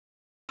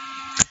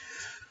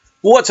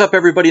What's up,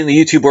 everybody in the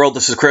YouTube world?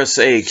 This is Chris,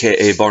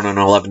 aka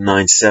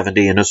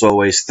Barnon11970, and as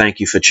always, thank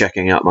you for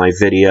checking out my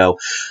video.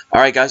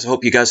 Alright guys, I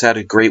hope you guys had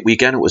a great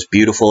weekend. It was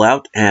beautiful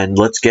out, and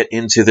let's get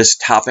into this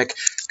topic,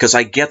 because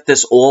I get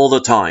this all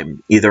the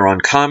time, either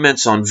on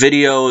comments, on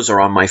videos,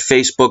 or on my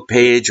Facebook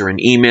page, or in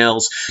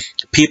emails.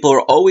 People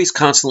are always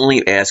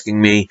constantly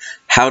asking me,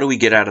 how do we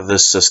get out of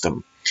this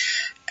system?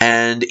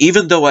 And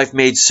even though I've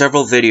made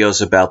several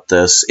videos about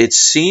this, it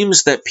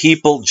seems that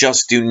people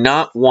just do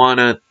not want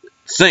to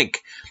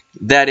think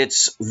that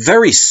it's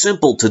very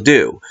simple to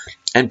do,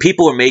 and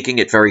people are making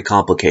it very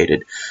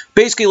complicated.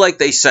 Basically, like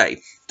they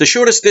say, the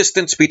shortest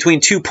distance between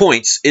 2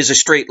 points is a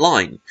straight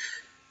line.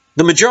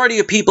 The majority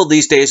of people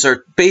these days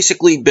are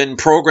basically been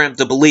programmed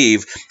to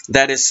believe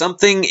that if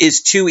something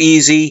is too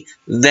easy,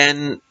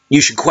 then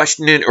you should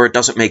question it or it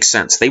doesn't make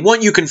sense. They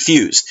want you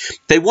confused.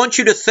 They want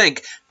you to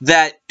think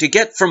that to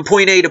get from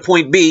point A to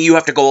point B, you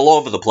have to go all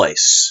over the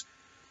place.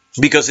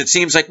 Because it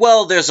seems like,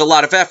 well, there's a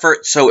lot of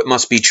effort, so it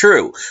must be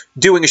true.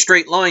 Doing a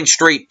straight line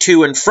straight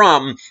to and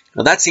from,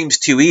 well, that seems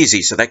too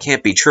easy, so that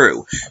can't be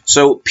true.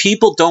 So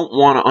people don't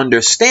want to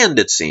understand,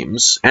 it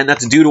seems, and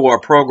that's due to our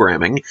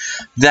programming,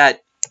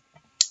 that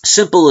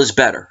simple is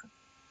better.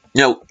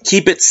 You know,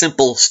 keep it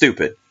simple,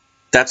 stupid.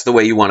 That's the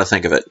way you want to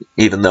think of it,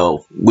 even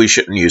though we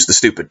shouldn't use the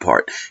stupid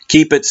part.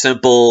 Keep it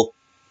simple,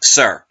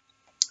 sir.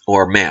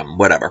 Or ma'am,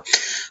 whatever.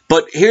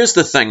 But here's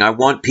the thing I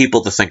want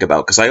people to think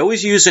about, because I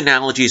always use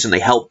analogies and they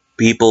help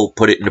people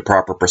put it into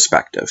proper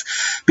perspective.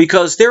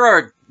 Because there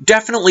are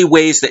definitely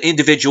ways that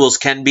individuals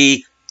can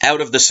be out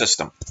of the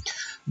system.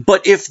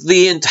 But if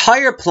the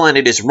entire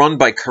planet is run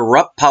by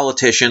corrupt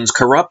politicians,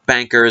 corrupt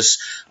bankers,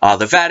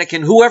 the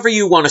Vatican, whoever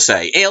you want to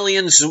say,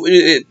 aliens,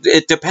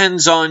 it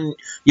depends on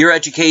your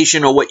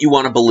education or what you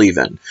want to believe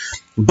in.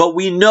 But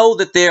we know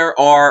that there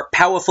are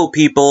powerful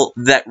people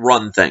that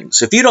run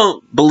things. If you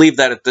don't believe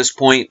that at this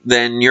point,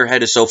 then your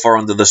head is so far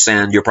under the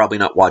sand, you're probably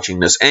not watching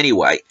this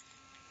anyway.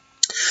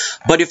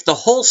 But if the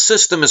whole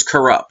system is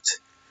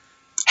corrupt,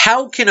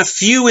 how can a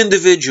few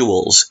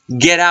individuals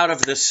get out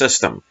of this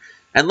system?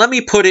 And let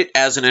me put it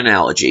as an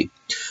analogy.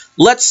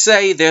 Let's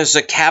say there's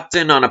a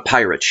captain on a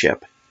pirate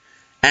ship,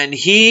 and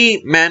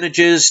he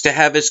manages to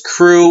have his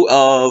crew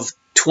of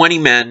 20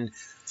 men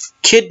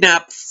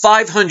kidnap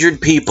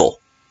 500 people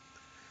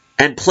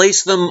and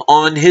place them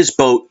on his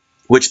boat,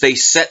 which they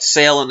set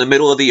sail in the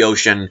middle of the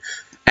ocean,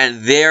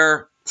 and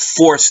they're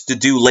forced to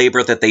do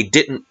labor that they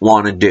didn't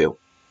want to do.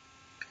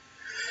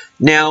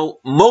 Now,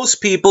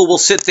 most people will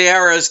sit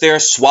there as they're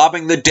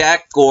swabbing the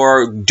deck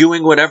or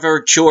doing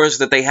whatever chores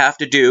that they have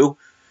to do.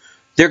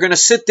 They're going to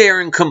sit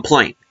there and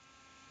complain,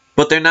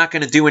 but they're not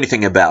going to do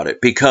anything about it,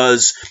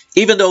 because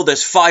even though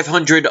there's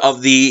 500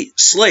 of the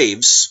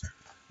slaves,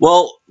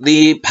 well,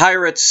 the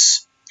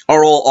pirates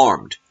are all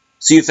armed.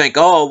 So you think,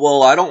 oh,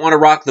 well, I don't want to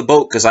rock the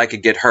boat because I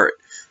could get hurt.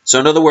 So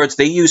in other words,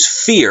 they use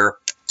fear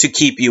to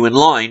keep you in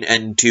line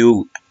and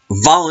to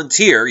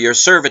volunteer your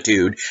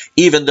servitude,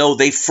 even though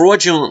they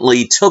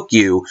fraudulently took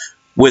you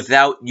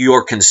without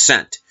your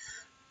consent.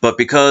 But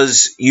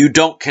because you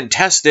don't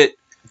contest it,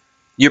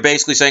 you're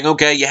basically saying,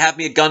 okay, you have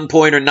me at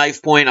gunpoint or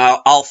knife point,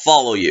 I'll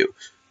follow you.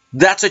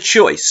 That's a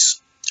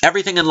choice.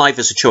 Everything in life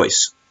is a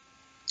choice.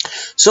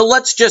 So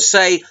let's just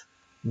say,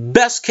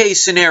 best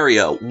case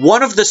scenario,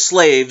 one of the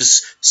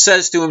slaves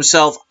says to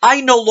himself,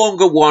 I no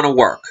longer want to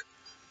work.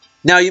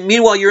 Now,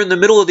 meanwhile, you're in the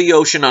middle of the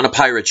ocean on a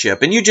pirate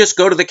ship, and you just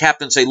go to the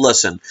captain and say,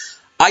 listen,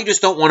 I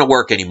just don't want to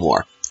work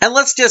anymore. And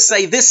let's just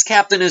say this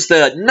captain is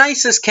the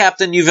nicest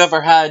captain you've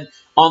ever had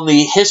on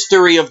the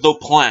history of the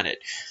planet.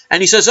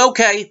 And he says,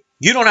 okay,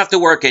 you don't have to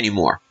work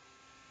anymore.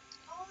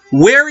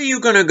 Where are you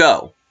going to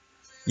go?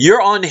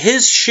 You're on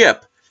his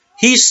ship.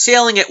 He's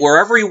sailing it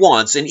wherever he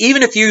wants, and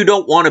even if you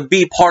don't want to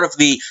be part of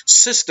the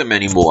system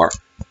anymore,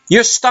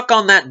 you're stuck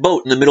on that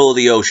boat in the middle of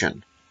the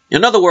ocean.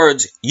 In other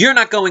words, you're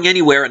not going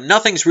anywhere and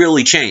nothing's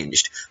really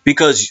changed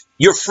because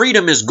your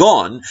freedom is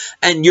gone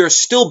and you're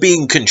still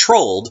being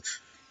controlled.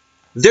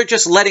 They're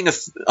just letting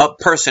a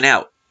person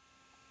out.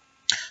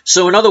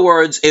 So in other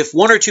words, if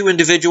one or two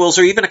individuals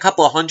or even a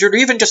couple of hundred or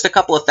even just a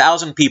couple of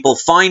thousand people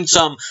find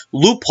some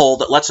loophole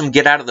that lets them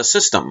get out of the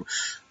system,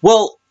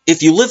 well,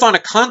 if you live on a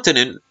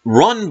continent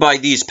run by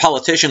these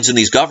politicians and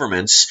these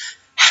governments,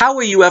 how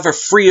are you ever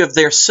free of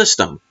their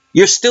system?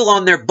 You're still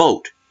on their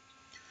boat.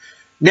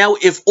 Now,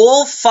 if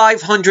all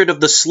 500 of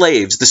the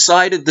slaves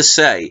decided to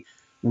say,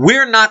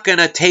 we're not going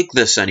to take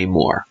this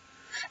anymore,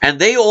 and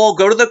they all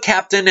go to the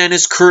captain and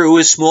his crew,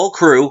 his small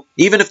crew,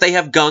 even if they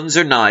have guns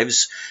or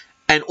knives,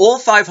 and all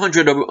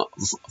 500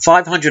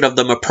 of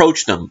them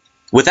approach them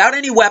without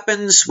any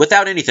weapons,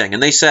 without anything,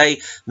 and they say,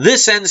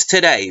 this ends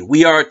today.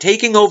 We are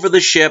taking over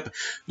the ship.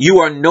 You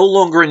are no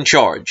longer in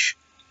charge.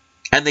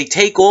 And they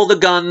take all the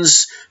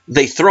guns,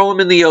 they throw them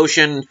in the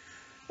ocean,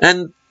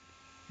 and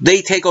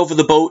they take over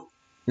the boat.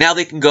 Now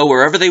they can go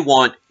wherever they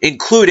want,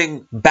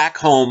 including back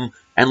home,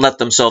 and let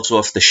themselves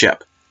off the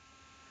ship.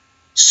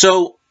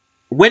 So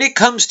when it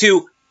comes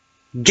to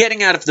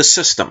getting out of the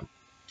system,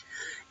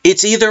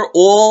 it's either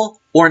all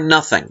or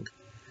nothing.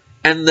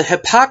 And the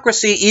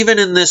hypocrisy, even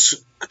in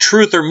this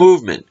truther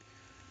movement,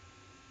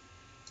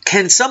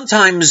 can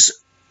sometimes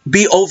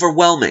be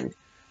overwhelming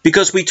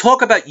because we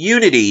talk about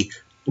unity,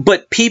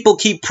 but people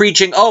keep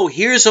preaching, oh,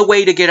 here's a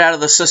way to get out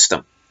of the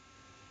system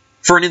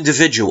for an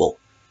individual,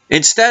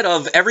 instead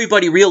of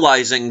everybody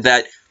realizing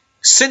that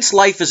since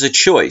life is a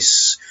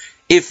choice,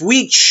 if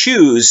we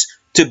choose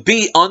to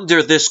be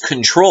under this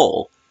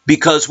control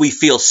because we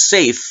feel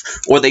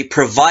safe or they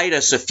provide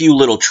us a few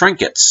little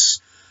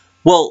trinkets,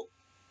 well,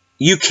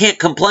 you can't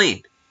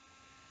complain.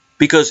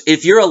 Because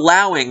if you're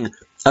allowing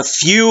a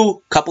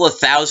few couple of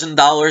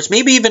 $1,000,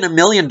 maybe even $1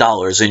 million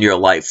in your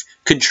life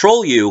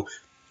control you,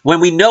 when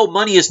we know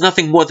money is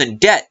nothing more than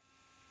debt,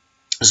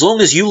 as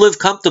long as you live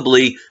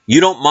comfortably,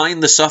 you don't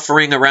mind the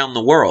suffering around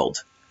the world.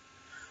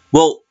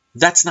 Well,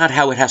 that's not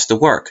how it has to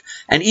work.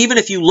 And even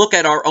if you look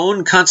at our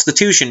own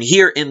Constitution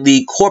here in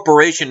the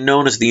corporation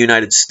known as the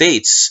United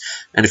States,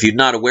 and if you're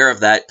not aware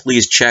of that,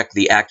 please check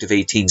the Act of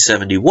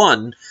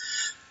 1871,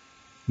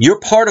 you're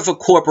part of a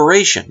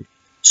corporation.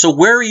 So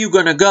where are you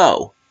going to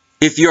go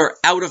if you're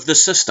out of the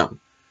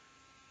system?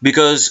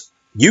 Because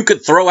you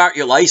could throw out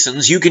your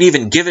license, you can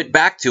even give it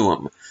back to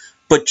them.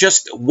 But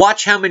just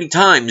watch how many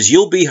times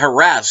you'll be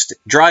harassed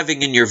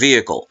driving in your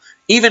vehicle.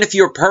 Even if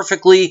you're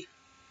perfectly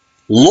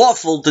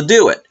lawful to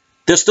do it,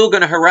 they're still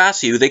going to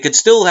harass you. They could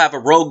still have a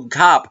rogue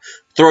cop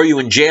throw you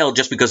in jail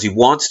just because he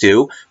wants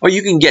to, or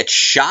you can get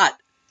shot.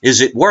 Is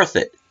it worth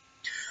it?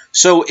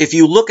 So if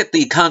you look at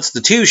the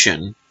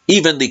Constitution,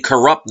 even the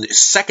corrupt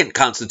second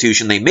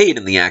Constitution they made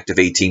in the Act of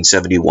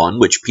 1871,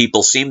 which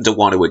people seem to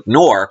want to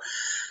ignore,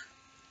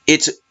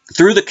 it's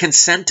through the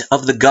consent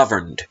of the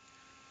governed.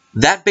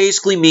 That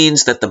basically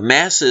means that the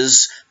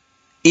masses,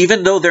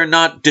 even though they're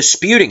not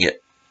disputing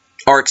it,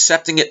 are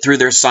accepting it through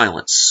their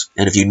silence.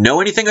 And if you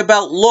know anything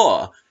about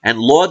law and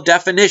law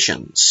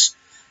definitions,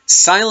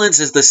 silence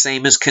is the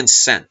same as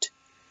consent.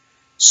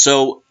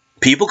 So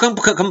people can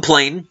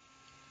complain,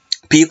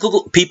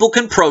 people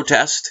can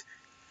protest,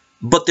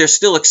 but they're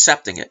still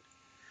accepting it.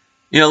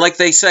 You know, like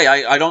they say,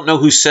 I don't know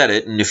who said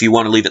it, and if you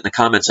want to leave it in the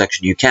comment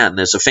section, you can.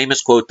 There's a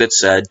famous quote that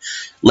said,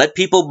 let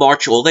people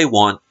march all they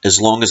want as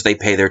long as they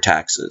pay their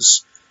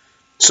taxes.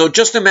 So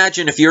just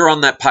imagine if you're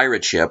on that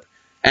pirate ship,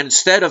 and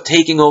instead of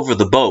taking over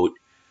the boat,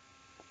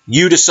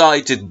 you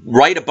decide to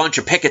write a bunch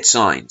of picket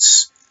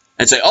signs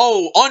and say,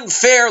 oh,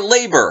 unfair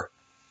labor.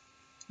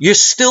 You're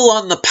still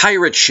on the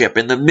pirate ship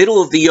in the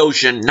middle of the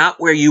ocean, not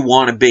where you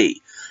want to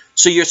be.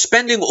 So you're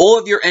spending all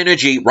of your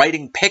energy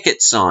writing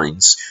picket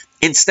signs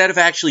instead of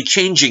actually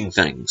changing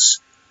things.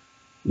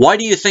 Why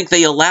do you think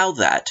they allow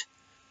that?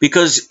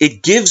 Because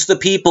it gives the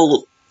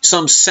people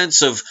some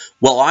sense of,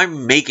 well,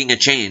 I'm making a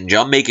change,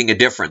 I'm making a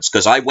difference,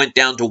 because I went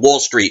down to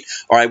Wall Street,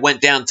 or I went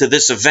down to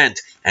this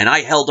event, and I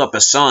held up a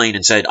sign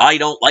and said, I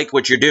don't like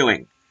what you're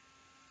doing.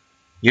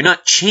 You're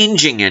not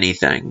changing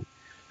anything,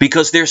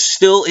 because they're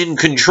still in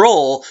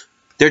control.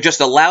 They're just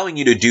allowing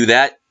you to do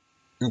that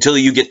until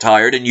you get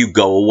tired and you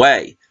go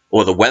away.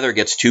 Or the weather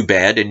gets too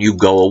bad and you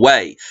go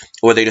away.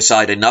 Or they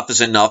decide enough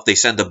is enough. They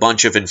send a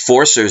bunch of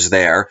enforcers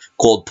there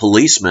called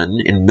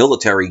policemen in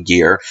military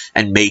gear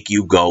and make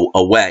you go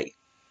away.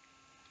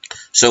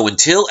 So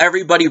until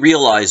everybody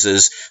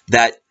realizes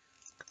that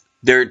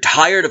they're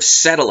tired of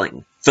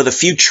settling for the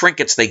few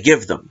trinkets they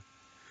give them,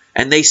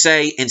 and they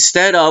say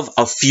instead of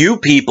a few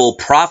people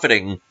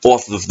profiting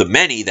off of the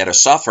many that are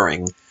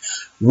suffering,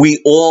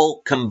 we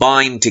all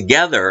combine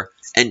together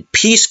and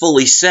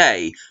peacefully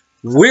say,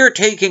 we're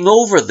taking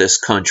over this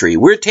country.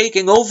 We're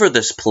taking over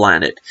this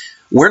planet.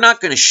 We're not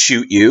going to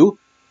shoot you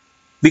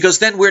because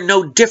then we're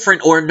no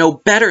different or no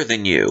better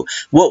than you.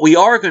 What we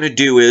are going to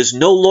do is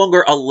no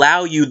longer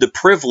allow you the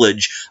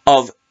privilege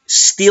of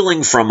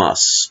stealing from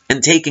us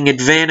and taking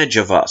advantage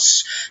of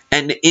us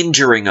and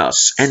injuring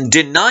us and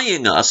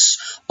denying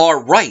us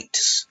our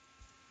rights.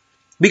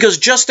 Because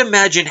just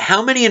imagine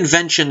how many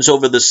inventions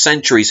over the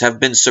centuries have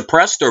been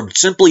suppressed or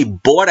simply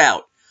bought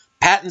out.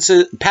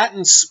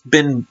 Patents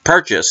been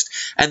purchased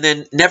and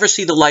then never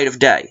see the light of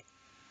day.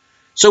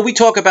 So we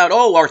talk about,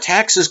 oh, our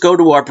taxes go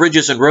to our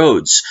bridges and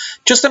roads.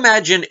 Just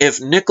imagine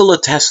if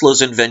Nikola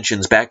Tesla's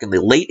inventions back in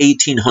the late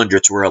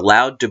 1800s were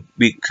allowed to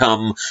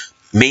become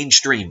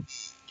mainstream.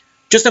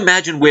 Just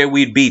imagine where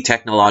we'd be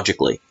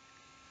technologically.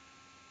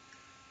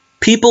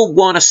 People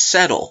want to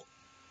settle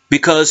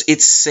because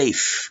it's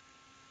safe.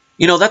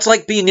 You know, that's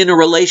like being in a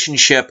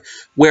relationship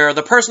where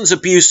the person's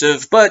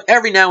abusive, but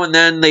every now and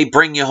then they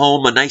bring you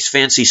home a nice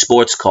fancy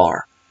sports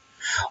car.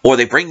 Or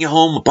they bring you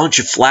home a bunch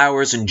of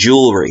flowers and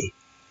jewelry.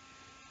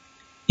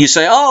 You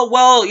say, oh,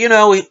 well, you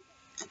know,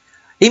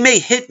 he may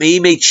hit me, he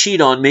may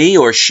cheat on me,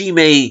 or she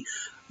may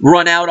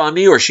run out on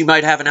me, or she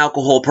might have an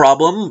alcohol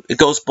problem. It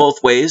goes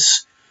both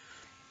ways.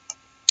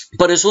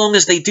 But as long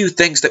as they do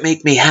things that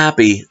make me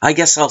happy, I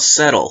guess I'll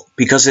settle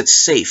because it's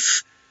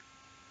safe.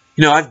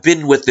 You know, I've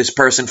been with this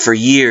person for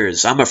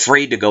years. I'm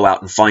afraid to go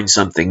out and find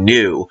something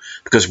new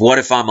because what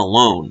if I'm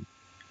alone?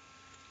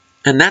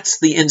 And that's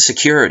the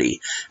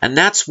insecurity. And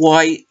that's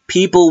why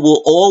people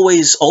will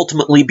always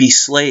ultimately be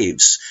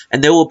slaves.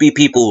 And there will be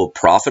people who will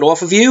profit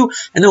off of you,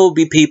 and there will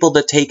be people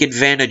that take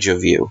advantage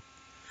of you.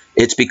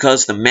 It's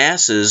because the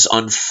masses,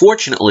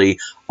 unfortunately,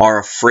 are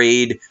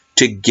afraid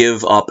to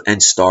give up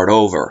and start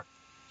over.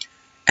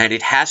 And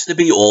it has to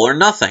be all or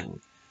nothing.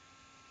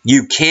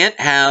 You can't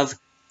have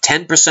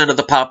 10% of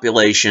the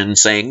population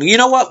saying, you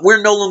know what,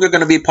 we're no longer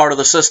going to be part of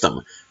the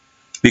system,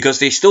 because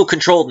they still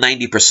control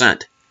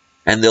 90%,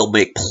 and they'll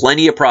make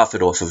plenty of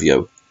profit off of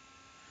you.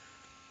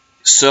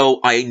 So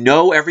I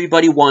know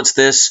everybody wants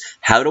this,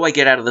 how do I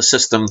get out of the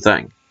system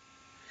thing.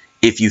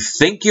 If you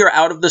think you're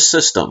out of the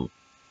system,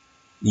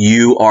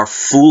 you are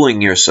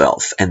fooling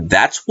yourself. And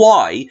that's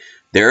why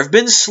there have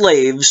been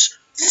slaves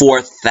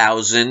for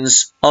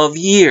thousands of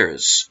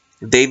years.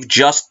 They've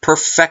just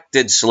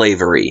perfected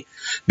slavery.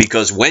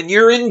 Because when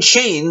you're in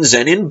chains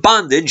and in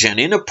bondage and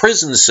in a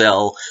prison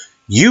cell,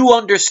 you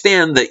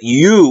understand that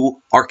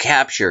you are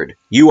captured,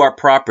 you are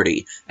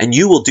property, and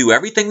you will do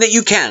everything that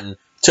you can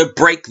to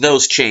break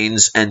those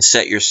chains and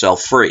set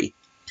yourself free.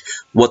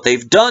 What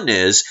they've done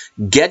is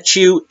get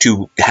you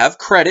to have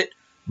credit,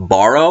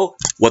 borrow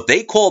what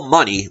they call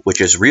money, which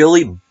is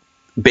really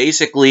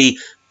basically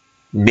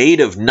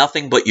made of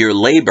nothing but your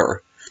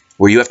labor,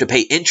 where you have to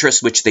pay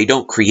interest, which they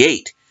don't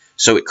create.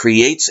 So it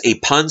creates a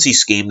Ponzi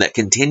scheme that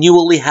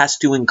continually has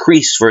to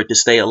increase for it to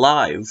stay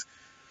alive.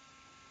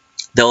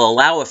 They'll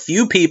allow a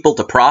few people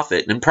to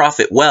profit and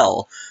profit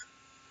well,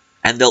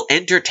 and they'll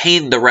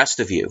entertain the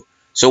rest of you.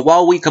 So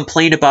while we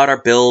complain about our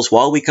bills,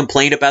 while we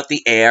complain about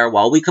the air,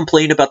 while we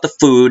complain about the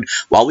food,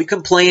 while we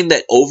complain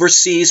that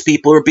overseas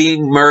people are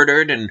being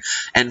murdered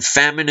and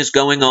famine is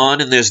going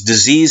on and there's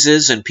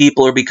diseases and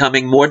people are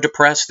becoming more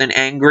depressed and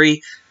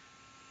angry,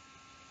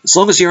 as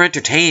long as you're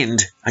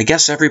entertained, I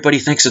guess everybody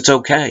thinks it's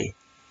okay.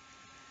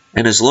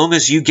 And as long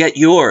as you get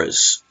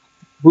yours,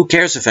 who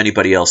cares if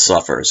anybody else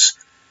suffers?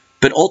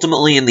 But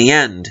ultimately, in the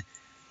end,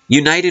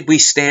 united we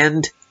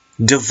stand,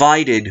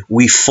 divided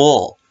we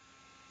fall.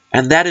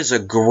 And that is a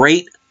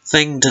great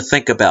thing to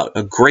think about,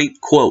 a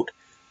great quote,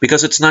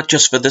 because it's not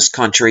just for this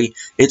country,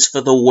 it's for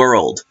the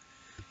world.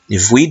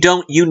 If we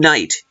don't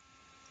unite,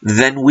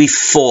 then we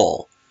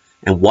fall.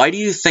 And why do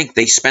you think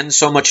they spend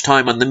so much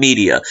time on the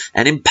media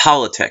and in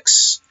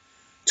politics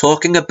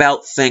talking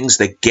about things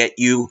that get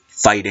you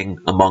fighting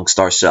amongst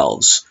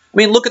ourselves? I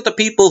mean, look at the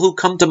people who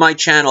come to my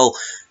channel.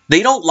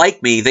 They don't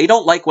like me, they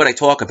don't like what I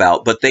talk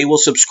about, but they will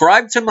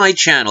subscribe to my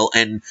channel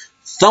and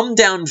thumb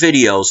down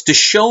videos to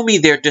show me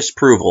their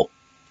disapproval.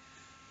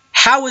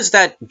 How is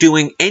that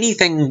doing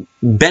anything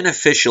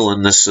beneficial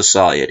in this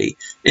society,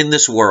 in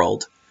this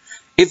world?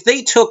 If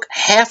they took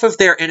half of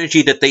their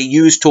energy that they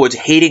use towards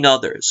hating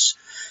others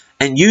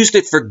and used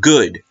it for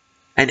good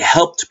and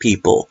helped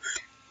people,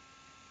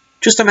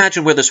 just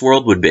imagine where this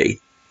world would be.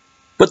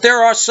 But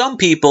there are some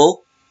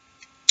people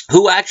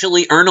who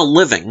actually earn a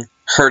living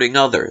hurting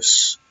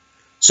others.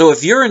 So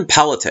if you're in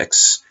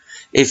politics,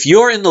 if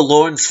you're in the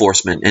law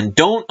enforcement and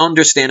don't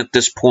understand at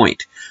this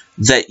point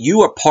that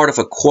you are part of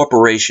a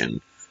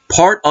corporation,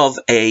 part of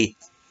a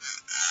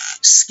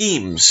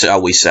scheme,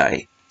 shall we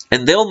say,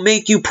 and they'll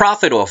make you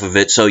profit off of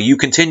it so you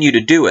continue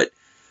to do it,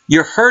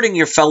 you're hurting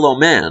your fellow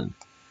man.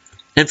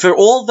 And for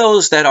all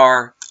those that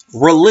are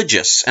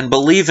religious and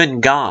believe in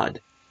God,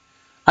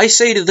 I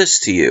say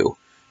this to you.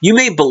 You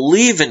may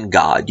believe in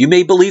God, you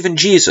may believe in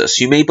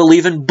Jesus, you may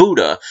believe in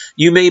Buddha,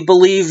 you may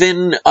believe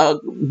in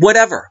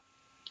whatever.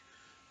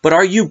 But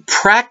are you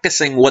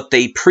practicing what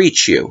they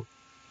preach you?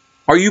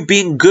 Are you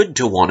being good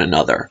to one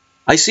another?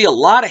 I see a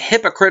lot of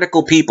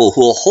hypocritical people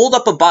who will hold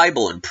up a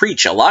Bible and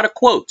preach a lot of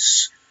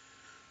quotes,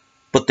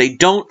 but they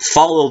don't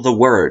follow the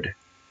word.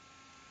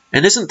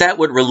 And isn't that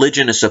what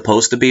religion is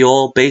supposed to be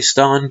all based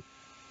on?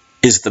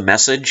 Is the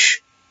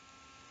message?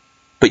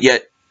 But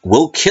yet,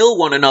 we'll kill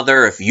one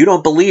another if you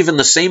don't believe in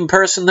the same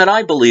person that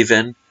I believe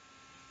in.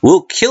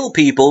 We'll kill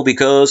people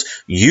because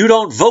you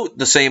don't vote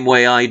the same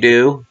way I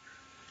do.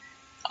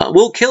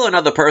 We'll kill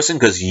another person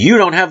because you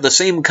don't have the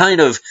same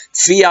kind of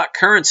fiat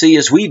currency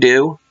as we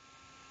do.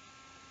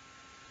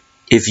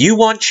 If you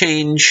want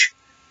change,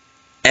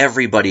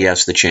 everybody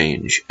has to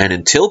change. And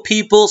until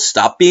people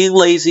stop being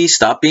lazy,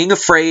 stop being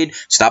afraid,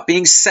 stop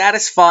being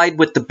satisfied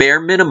with the bare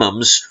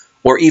minimums,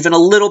 or even a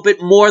little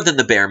bit more than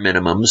the bare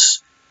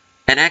minimums,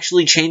 and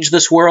actually change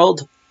this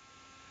world,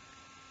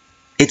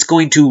 it's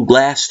going to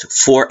last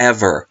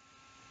forever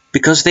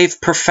because they've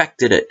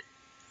perfected it.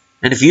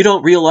 And if you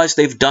don't realize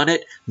they've done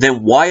it,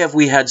 then why have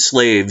we had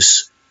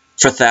slaves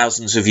for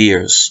thousands of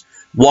years?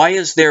 Why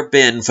has there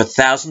been, for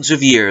thousands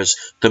of years,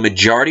 the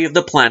majority of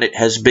the planet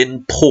has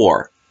been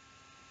poor,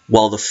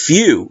 while the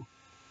few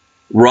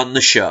run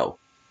the show?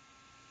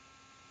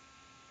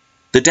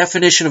 The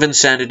definition of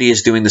insanity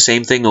is doing the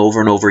same thing over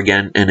and over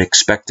again and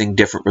expecting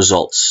different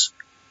results.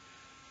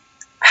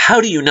 How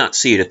do you not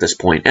see it at this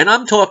point? And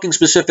I'm talking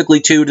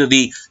specifically to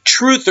the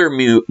truther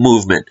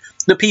movement,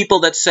 the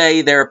people that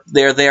say they're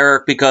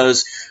there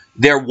because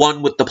they're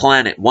one with the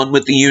planet, one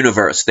with the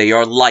universe. They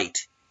are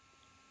light.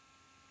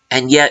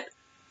 And yet,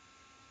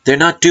 they're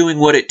not doing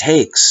what it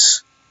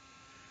takes.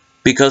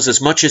 Because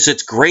as much as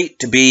it's great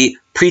to be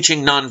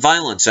preaching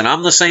nonviolence, and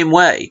I'm the same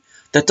way,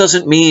 that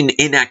doesn't mean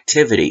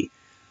inactivity.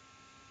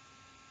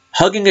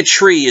 Hugging a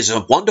tree is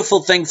a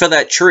wonderful thing for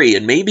that tree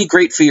and may be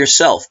great for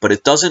yourself, but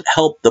it doesn't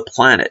help the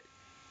planet.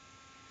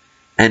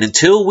 And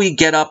until we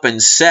get up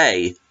and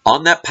say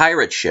on that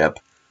pirate ship,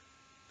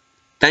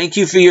 thank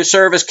you for your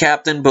service,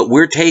 Captain, but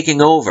we're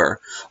taking over.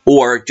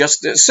 Or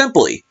just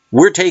simply,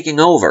 we're taking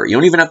over. You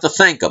don't even have to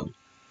thank them.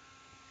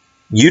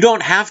 You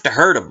don't have to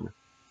hurt them.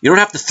 You don't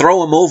have to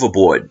throw them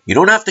overboard. You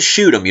don't have to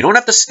shoot them. You don't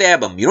have to stab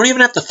them. You don't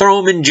even have to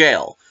throw them in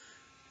jail.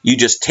 You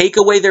just take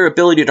away their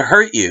ability to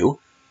hurt you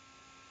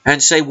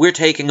and say, we're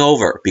taking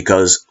over,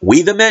 because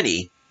we, the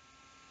many,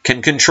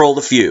 can control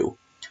the few.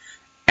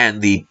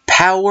 And the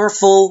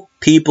powerful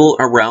people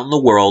around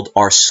the world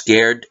are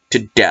scared to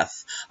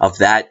death of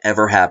that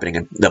ever happening.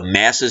 And the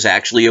masses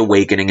actually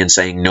awakening and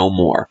saying no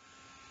more.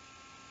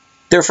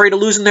 They're afraid of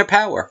losing their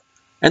power.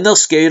 And they'll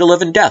scare you to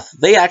living death.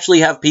 They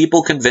actually have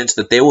people convinced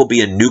that there will be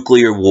a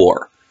nuclear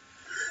war.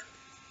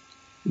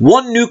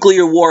 One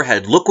nuclear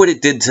warhead, look what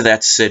it did to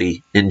that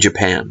city in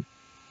Japan.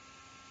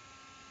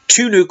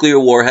 2 nuclear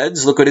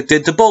warheads, look what it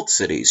did to both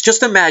cities.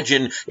 Just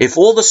imagine if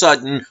all of a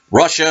sudden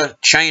Russia,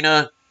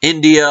 China,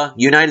 India,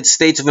 United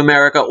States of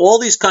America, all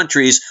these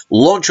countries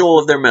launch all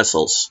of their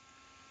missiles.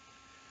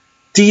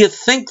 Do you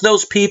think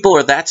those people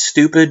are that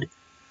stupid?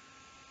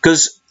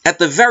 Because at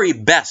the very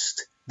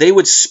best, they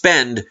would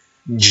spend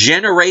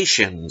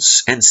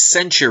generations and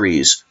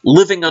centuries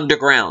living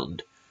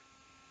underground,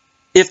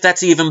 if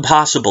that's even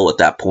possible at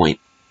that point.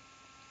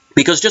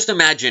 Because just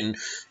imagine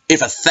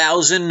if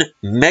 1,000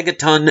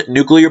 megaton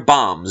nuclear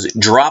bombs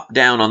drop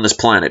down on this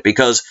planet,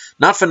 because,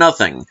 not for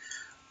nothing,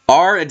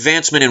 our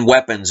advancement in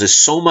weapons is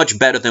so much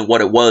better than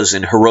what it was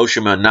in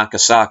Hiroshima and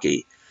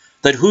Nagasaki,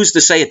 that who's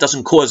to say it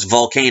doesn't cause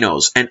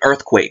volcanoes and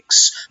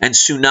earthquakes and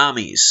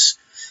tsunamis,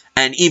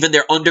 and even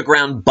their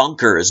underground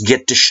bunkers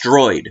get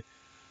destroyed.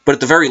 But at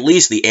the very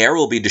least, the air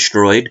will be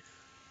destroyed,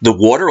 the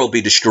water will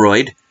be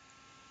destroyed,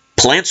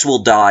 plants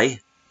will die,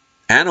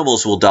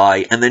 animals will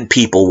die, and then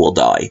people will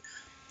die.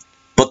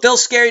 But they'll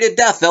scare you to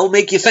death. They'll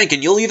make you think,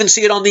 and you'll even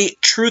see it on the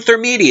truther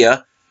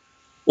media,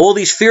 all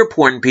these fear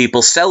porn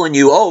people selling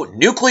you, oh,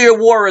 nuclear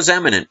war is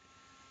imminent.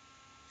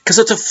 Because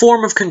it's a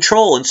form of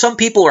control, and some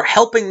people are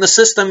helping the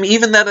system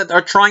even that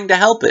are trying to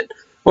help it,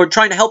 or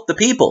trying to help the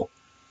people.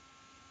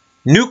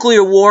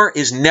 Nuclear war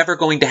is never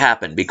going to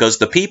happen because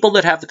the people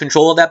that have the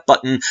control of that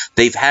button,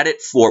 they've had it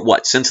for,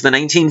 what, since the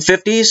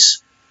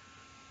 1950s?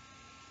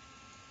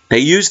 They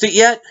used it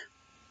yet?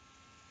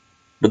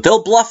 But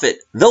they'll bluff it.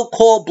 They'll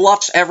call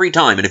bluffs every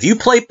time. And if you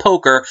play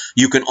poker,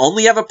 you can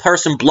only have a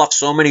person bluff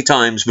so many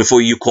times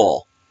before you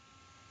call.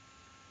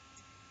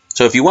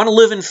 So if you want to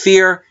live in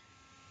fear,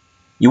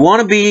 you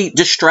want to be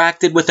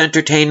distracted with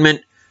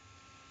entertainment,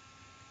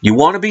 you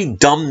want to be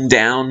dumbed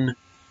down,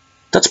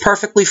 that's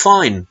perfectly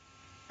fine.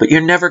 But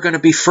you're never going to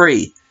be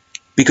free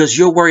because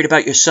you're worried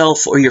about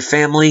yourself or your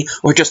family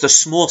or just a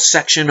small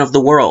section of the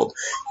world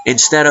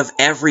instead of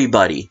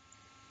everybody.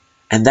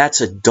 And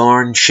that's a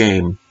darn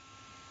shame.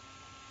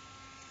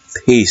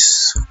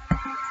 Peace.